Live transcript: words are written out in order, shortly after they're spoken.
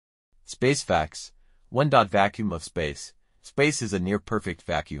Space facts. 1. Vacuum of space. Space is a near-perfect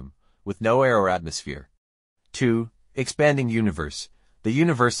vacuum, with no air or atmosphere. 2. Expanding universe. The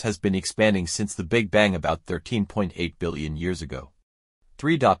universe has been expanding since the Big Bang about 13.8 billion years ago.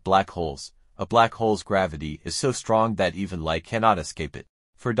 3. Black holes. A black hole's gravity is so strong that even light cannot escape it.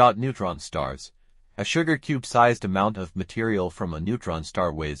 4. Neutron stars. A sugar cube-sized amount of material from a neutron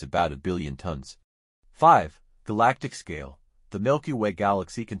star weighs about 1 billion tons. 5. Galactic scale. The Milky Way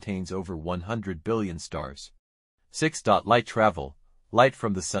galaxy contains over 100 billion stars. 6. Light travel. Light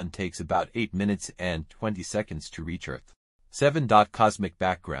from the sun takes about 8 minutes and 20 seconds to reach Earth. 7. Cosmic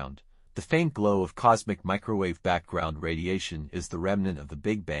background. The faint glow of cosmic microwave background radiation is the remnant of the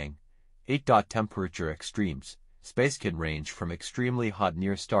Big Bang. 8. Temperature extremes. Space can range from extremely hot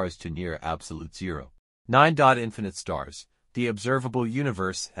near stars to near absolute zero. 9. Infinite stars. The observable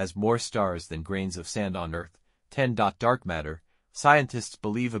universe has more stars than grains of sand on Earth. 10. Dark matter. Scientists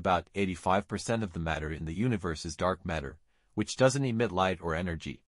believe about 85% of the matter in the universe is dark matter, which doesn't emit light or energy.